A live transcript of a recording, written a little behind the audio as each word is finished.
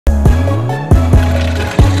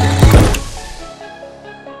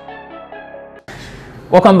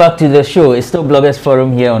Welcome back to the show. It's still Bloggers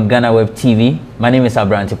Forum here on Ghana Web TV. My name is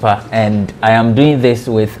Abrantepa, and I am doing this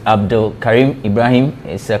with Abdul Karim Ibrahim.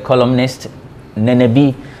 He's a columnist.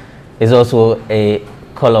 Nenebi is also a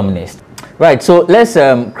columnist. Right, so let's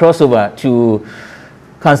cross over to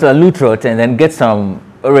Counsellor Lutterodt and then get some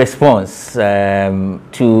response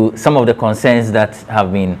to some of the concerns that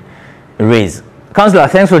have been raised. Counsellor,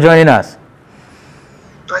 thanks for joining us.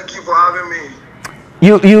 Thank you for having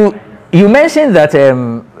me. You mentioned that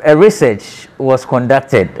a research was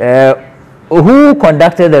conducted. Who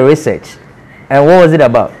conducted the research, and what was it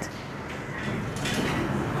about?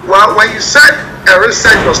 Well, when you said a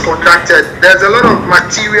research was conducted, there's a lot of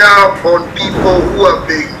material on people who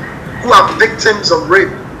are victims of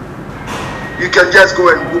rape. You can just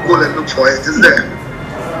go and Google and look for it. It's there.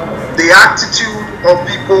 The attitude of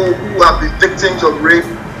people who have been victims of rape,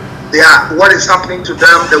 what is happening to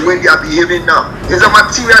them, the way they are behaving now, is a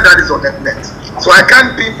material that is on the net. So I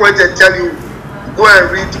can't pinpoint and tell you, go and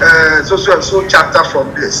read so chapter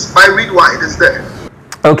from this. I read why it is there.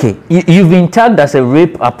 Okay, you've been tagged as a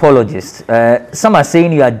rape apologist. Some are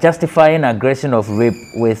saying you are justifying aggression of rape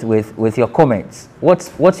with your comments.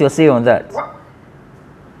 What's your say on that?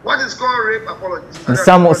 What is called rape apologist?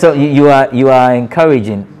 So you are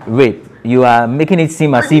encouraging rape. You are making it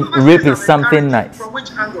seem as if rape is something nice. From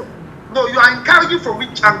which angle? No, you are encouraging from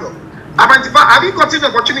which angle? Abrantepa, have you gotten the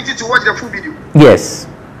opportunity to watch the full video? Yes.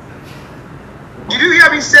 Did you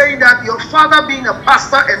hear me saying that your father being a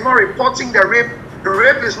pastor and not reporting the rape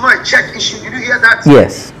is not a check issue? Did you hear that?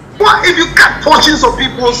 Yes. Well, if you cut portions of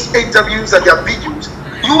people's interviews and their videos,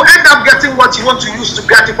 you end up getting what you want to use to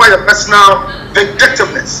gratify your personal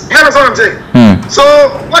vindictiveness. You understand what I'm saying? So,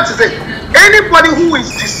 what is it? Anybody who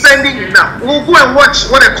is descending enough will go and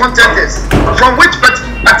watch what the content is. From which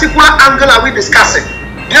particular angle are we discussing?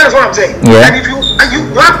 You understand what I'm saying? Yeah. And if you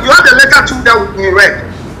have the letter too that we read,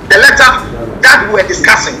 the letter that we were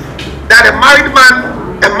discussing, that a married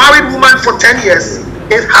woman for 10 years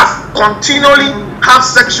has continually have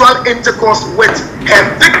sexual intercourse with her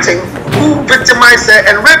victim who victimized her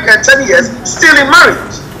and raped her 10 years, still in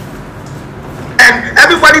marriage. And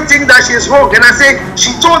everybody thinks that she is wrong. And I say,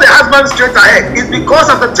 she told the husband straight ahead, it's because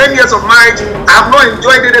of the 10 years of marriage, I have not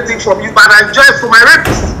enjoyed anything from you, but I enjoy it from my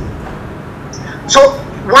rapist. So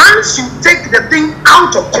once you take the thing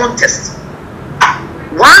out of context,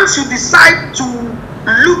 once you decide to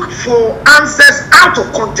look for answers out of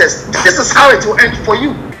context, this is how it will end for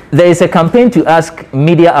you. There is a campaign to ask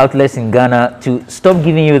media outlets in Ghana to stop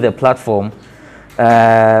giving you the platform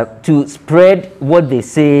to spread what they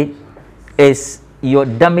say is your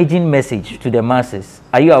damaging message to the masses.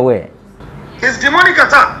 Are you aware? It's demonic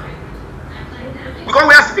attack. Because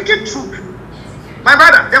we are speaking truth. My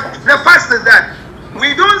brother, the fact is that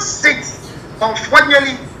we don't sit,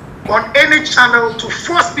 unfortunately, on any channel to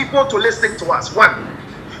force people to listen to us. One.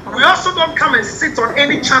 We also don't come and sit on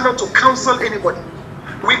any channel to counsel anybody.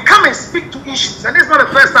 We come and speak to issues, and this is not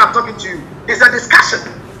the first time I'm talking to you. It's a discussion,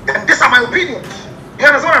 and these are my opinions. You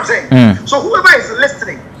understand what I'm saying? So whoever is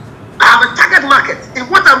listening, I have a target market. If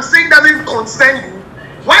what I'm saying doesn't concern you,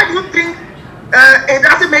 why do you think it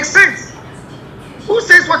doesn't make sense? Who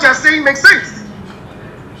says what you're saying makes sense?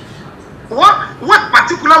 What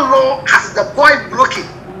particular law has the boy blocking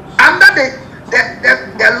under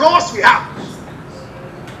the laws we have?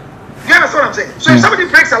 You understand what I'm saying? So if somebody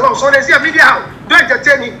breaks a law, so they see a media house, don't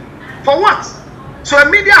entertain him. For what? So a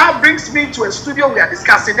media house brings me to a studio we are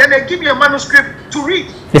discussing, then they give me a manuscript to read.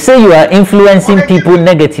 They say you are influencing people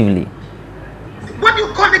negatively. What do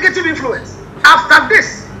you call negative influence? After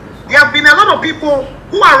this, there have been a lot of people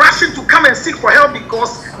who are rushing to come and seek for help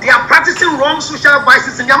because they are practicing wrong social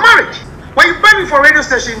vices in their marriage. When you pay me for a radio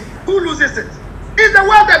station, who loses it? It's the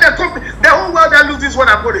world that the whole world that loses what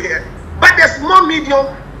I'm going to hear. But there's more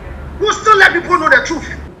media who still let people know the truth.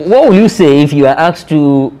 What will you say if you are asked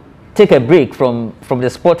to take a break from the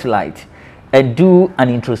spotlight and do an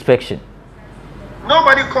introspection?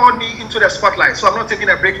 Nobody called me into the spotlight, so I'm not taking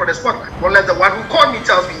a break from the spotlight. Unless the one who called me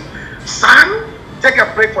tells me, son, take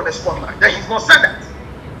a break from the spotlight. Then he's not said that.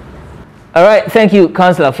 All right, thank you,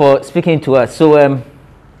 Counsellor, for speaking to us. So,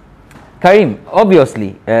 Karim,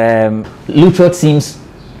 obviously, Lutterodt seems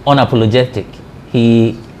unapologetic.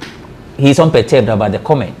 He's unperturbed about the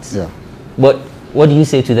comments. Yeah. But what do you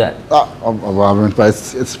say to that?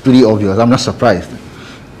 It's pretty obvious. I'm not surprised.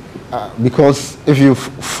 Because if you've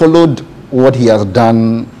followed what he has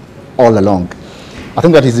done all along, I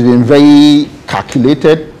think that he's been very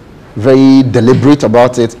calculated, very deliberate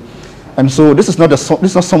about it. And so this is not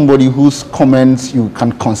somebody whose comments you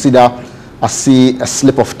can consider as, say, a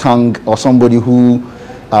slip of tongue or somebody who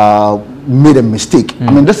made a mistake.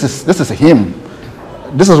 I mean, this is him.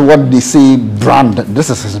 this is what they say brand. This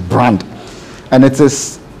is his brand. And it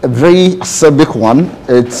is a very acerbic one.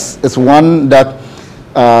 It's one that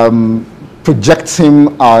projects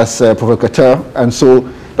him as a provocateur. And so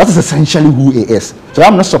that is essentially who he is. So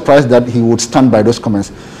I'm not surprised that he would stand by those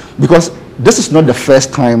comments, because this is not the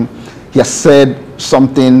first time he has said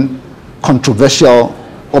something controversial,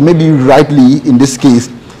 or maybe rightly in this case,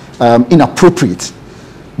 inappropriate,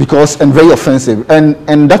 and very offensive.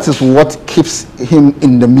 And that is what keeps him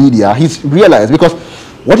in the media. He's realized, because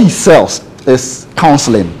what he sells is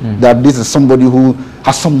counseling, that this is somebody who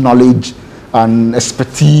has some knowledge and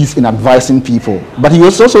expertise in advising people. But he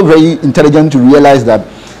was also very intelligent to realize that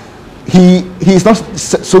he is not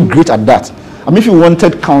so great at that. I mean, if you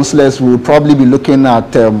wanted counselors, we would probably be looking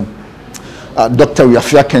at Dr.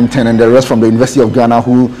 Riafia Kenten and the rest from the University of Ghana,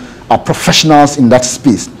 who are professionals in that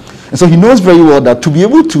space. And so he knows very well that to be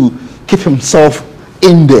able to keep himself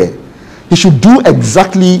in there, he should do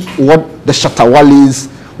exactly what the Shatawalis,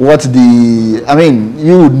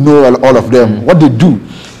 you would know all of them, what they do.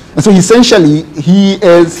 And so essentially, he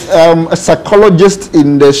is a psychologist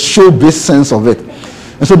in the showbiz sense of it.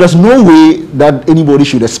 And so there's no way that anybody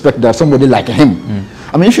should expect that somebody like him.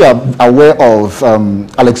 I mean, if you are aware of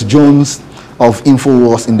Alex Jones of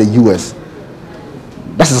InfoWars in the US,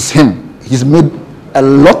 that is him. He's made a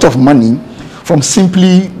lot of money from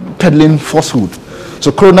simply peddling falsehood.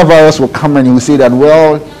 So coronavirus will come and he will say that,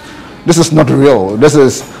 well, this is not real. This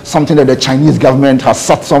is something that the Chinese government has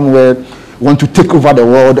sat somewhere, want to take over the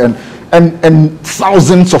world, and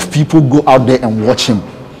thousands of people go out there and watch him.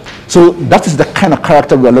 So that is the kind of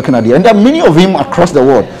character we are looking at here. And there are many of him across the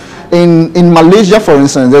world. In Malaysia, for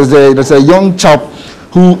instance, there's a young chap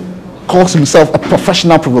who calls himself a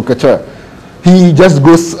professional provocateur. He just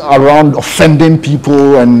goes around offending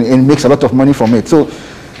people and makes a lot of money from it. So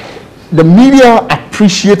the media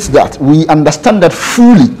appreciates that. We understand that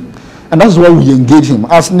fully. And that's why we engage him.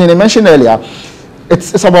 As Nene mentioned earlier,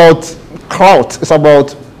 it's about clout. It's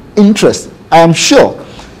about interest. I am sure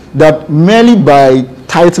that merely by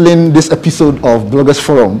titling this episode of Bloggers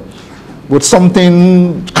Forum with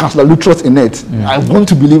something Counselor Lutterodt in it, I want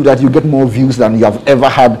to believe that you get more views than you have ever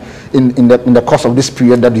had in the course of this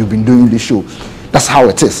period that you've been doing this show. That's how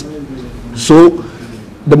it is. So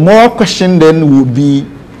the moral question then would be,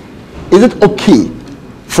 is it okay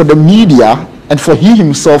for the media and for he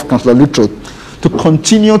himself, Counselor Lutterodt, to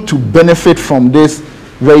continue to benefit from this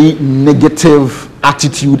very negative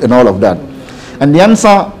attitude and all of that? And the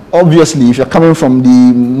answer, obviously, if you're coming from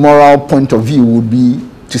the moral point of view, would be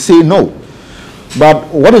to say no. But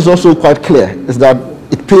what is also quite clear is that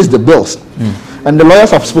it pays the bills. And the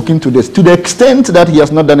lawyers have spoken to this. To the extent that he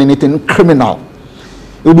has not done anything criminal,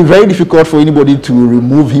 it will be very difficult for anybody to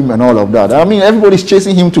remove him and all of that. I mean, everybody's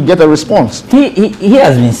chasing him to get a response. He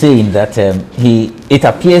has been saying that it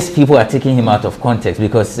appears people are taking him out of context,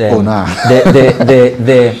 because the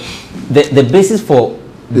basis for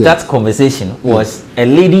that conversation was a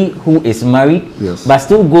lady who is married, but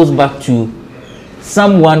still goes back to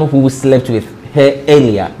someone who slept with her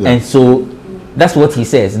earlier. And so that's what he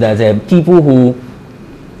says, that people who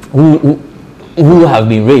have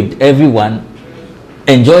been raped, everyone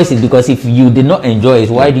enjoys it, because if you did not enjoy it,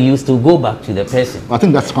 why do you still go back to the person? I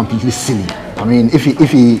think that's completely silly. I mean, if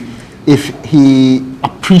he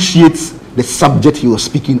appreciates the subject he was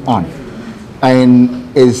speaking on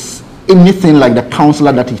and is anything like the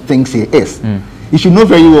counselor that he thinks he is, he should know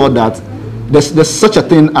very well that there's such a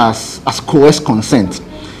thing as coerced consent.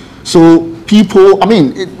 So people, I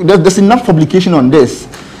mean, there's enough publication on this.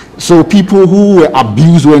 So people who were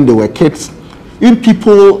abused when they were kids, even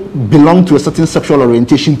people belong to a certain sexual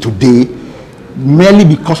orientation today, merely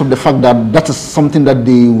because of the fact that that is something that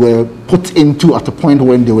they were put into at a point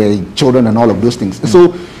when they were children and all of those things.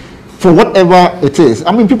 So for whatever it is,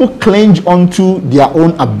 I mean, people cling onto their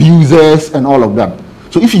own abusers and all of that.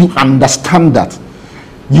 So if you understand that,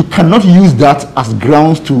 you cannot use that as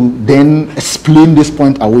grounds to then explain this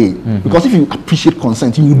point away. Because if you appreciate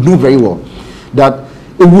consent, you would know very well that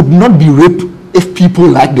it would not be rape if people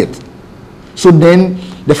liked it. So then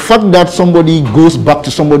the fact that somebody goes back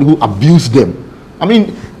to somebody who abused them, I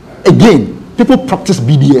mean, again, people practice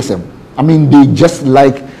BDSM. I mean, they just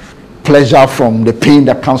like pleasure from the pain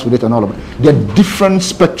that comes with it and all of it. There are different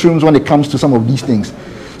spectrums when it comes to some of these things.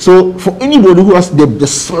 So for anybody who has the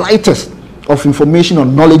slightest of information or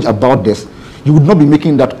knowledge about this, you would not be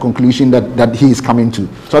making that conclusion that he is coming to.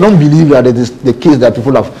 So I don't believe that it is the case that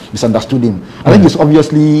people have misunderstood him. I think it's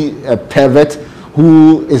obviously a pervert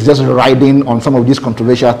who is just riding on some of these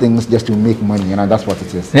controversial things just to make money, and that's what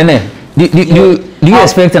it is. Nene, Do you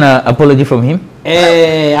expect an apology from him?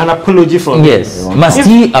 An apology from him? Yes. Must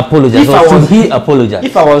he apologize, or should he apologize?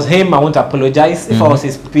 If I was him, I won't apologize. If I was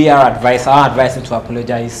his PR advisor, I advise him to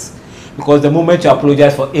apologize, because the moment you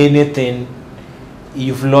apologize for anything,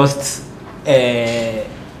 you've lost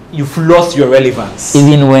your relevance.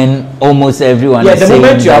 Even when almost everyone is saying the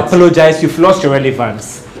moment you apologize, you've lost your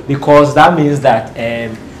relevance, because that means that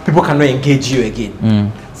people cannot engage you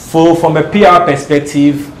again. From a PR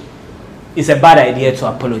perspective, it's a bad idea to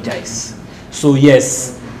apologize. So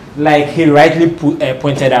yes, like he rightly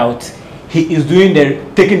pointed out, he is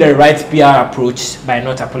taking the right PR approach by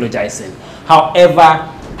not apologizing. However,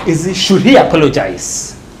 should he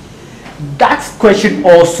apologize? That question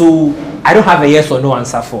also, I don't have a yes or no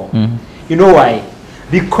answer for. You know why?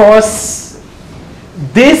 Because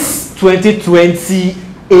this 2020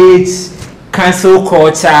 age cancel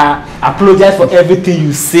culture, apologize for everything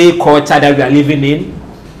you say culture that we are living in,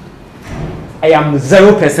 I am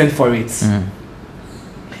 0% for it.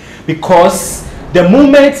 Because the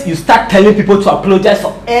moment you start telling people to apologize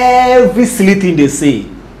for every silly thing they say,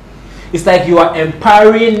 it's like you are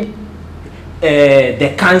empowering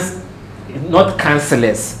not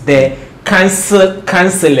counselors, the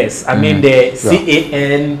counselors. I mean the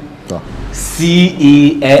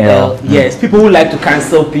CANCELL. Yes, people who like to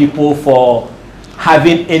cancel people for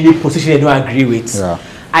having any position they don't agree with.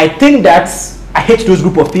 I think that I hate those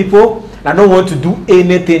group of people. I don't want to do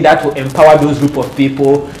anything that will empower those group of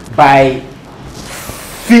people by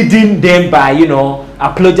feeding them by,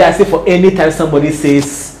 apologizing for any time somebody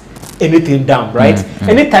says anything dumb, right?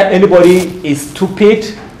 Anytime anybody is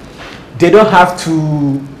stupid, they don't have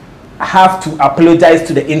to apologize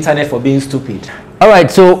to the internet for being stupid. All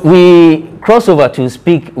right, so we cross over to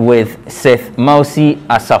speak with Seth Mausi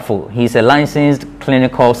Asafo. He's a licensed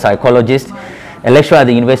clinical psychologist, a lecturer at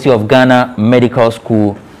the University of Ghana Medical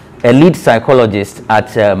School, a lead psychologist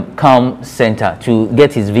at Calm Center, to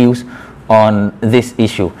get his views on this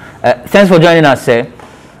issue. Thanks for joining us, sir.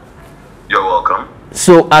 You're welcome.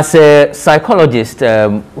 So, as a psychologist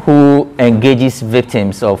who engages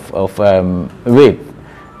victims of rape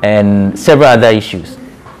and several other issues,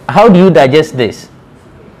 how do you digest this?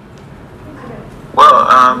 Well,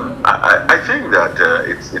 I think that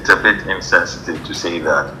it's a bit insensitive to say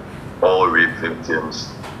that all rape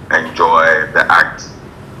victims enjoy the act.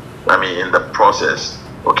 I mean, in the process,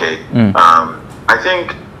 okay? I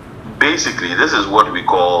think basically this is what we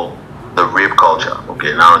call the rape culture,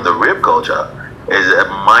 okay? Now, the rape culture is a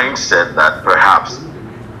mindset that perhaps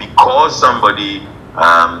because somebody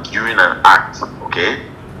during an act, okay,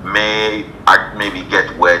 maybe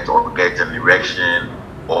get wet or get an erection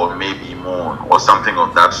or maybe moan or something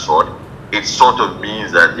of that sort, it sort of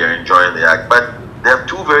means that they're enjoying the act. But there are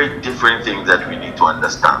two very different things that we need to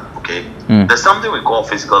understand, okay? There's something we call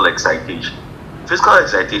physical excitation. Physical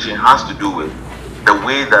excitation has to do with the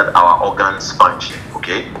way that our organs function,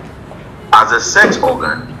 okay? As a sex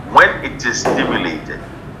organ, when it is stimulated,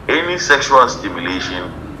 any sexual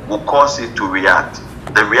stimulation will cause it to react.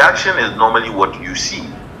 The reaction is normally what you see,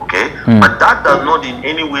 okay? But that does not in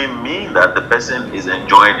any way mean that the person is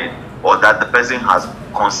enjoying it or that the person has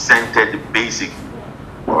consented basically,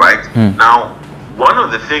 all right? Now, one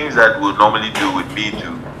of the things that we'll normally do would be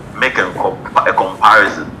to make a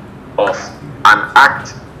comparison of an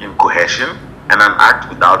act in cohesion and an act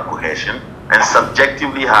without cohesion, and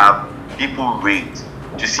subjectively have people rate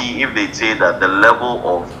to see if they say that the level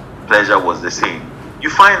of pleasure was the same. You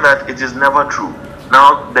find that it is never true.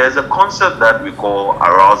 Now, there's a concept that we call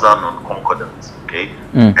arousal non-concordance, okay?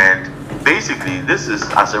 And basically, this is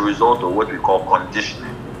as a result of what we call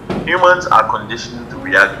conditioning. Humans are conditioned to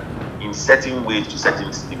react in certain ways to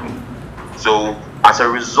certain stimuli. So, as a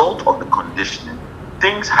result of the conditioning,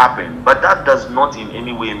 things happen, but that does not in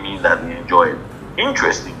any way mean that we enjoy it.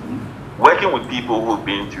 Interestingly, working with people who've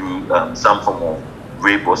been through some form of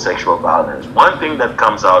rape or sexual violence, one thing that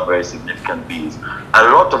comes out very significantly is a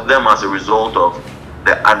lot of them, as a result of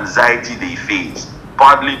the anxiety they face,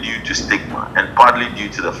 partly due to stigma and partly due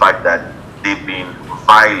to the fact that they've been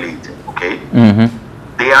violated, okay?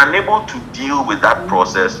 They are unable to deal with that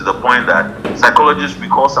process to the point that psychologists, we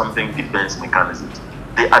call something defense mechanisms.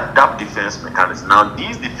 They adapt defense mechanisms. Now,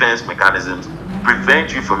 these defense mechanisms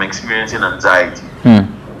prevent you from experiencing anxiety,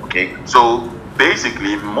 okay? So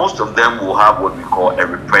basically, most of them will have what we call a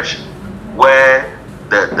repression, where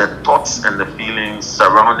the thoughts and the feelings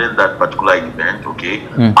surrounding that particular event, okay,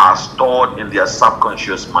 are stored in their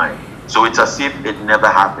subconscious mind. So it's as if it never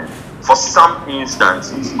happened. For some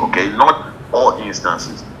instances, okay, not all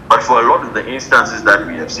instances, but for a lot of the instances that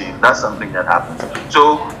we have seen, that's something that happens.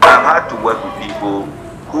 So I've had to work with people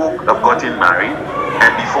who have gotten married,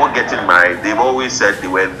 and before getting married, they've always said they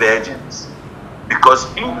were virgins.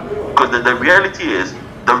 Because the reality is,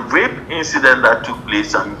 the rape incident that took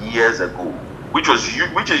place some years ago, which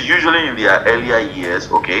is usually in their earlier years,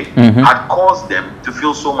 okay, had caused them to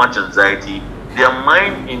feel so much anxiety. Their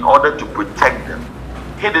mind, in order to protect them,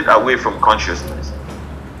 hid it away from consciousness,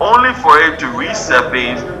 only for it to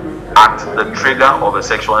resurface at the trigger of a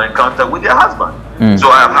sexual encounter with their husband. So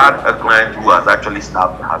I've had a client who has actually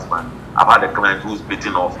stabbed the husband. I've had a client who's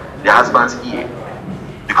bitten off their husband's ear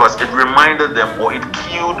because it reminded them, or it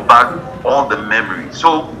cued back all the memories.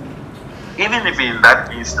 So even if in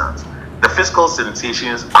that instance the physical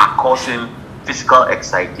sensations are causing physical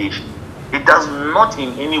excitation, it does not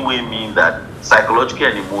in any way mean that psychologically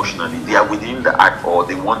and emotionally they are within the act or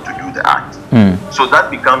they want to do the act. So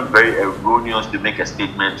that becomes very erroneous to make a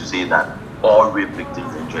statement to say that all rape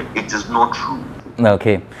victims enjoy. It is not true.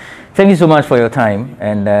 Okay. Thank you so much for your time,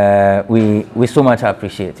 and we so much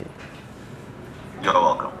appreciate it. You're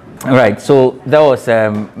welcome. All right, so that was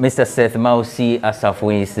Mr. Seth Mausi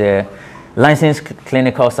Asafo. He's a licensed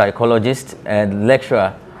clinical psychologist and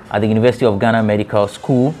lecturer at the University of Ghana Medical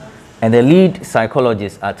School and the lead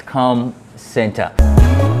psychologist at Calm Center.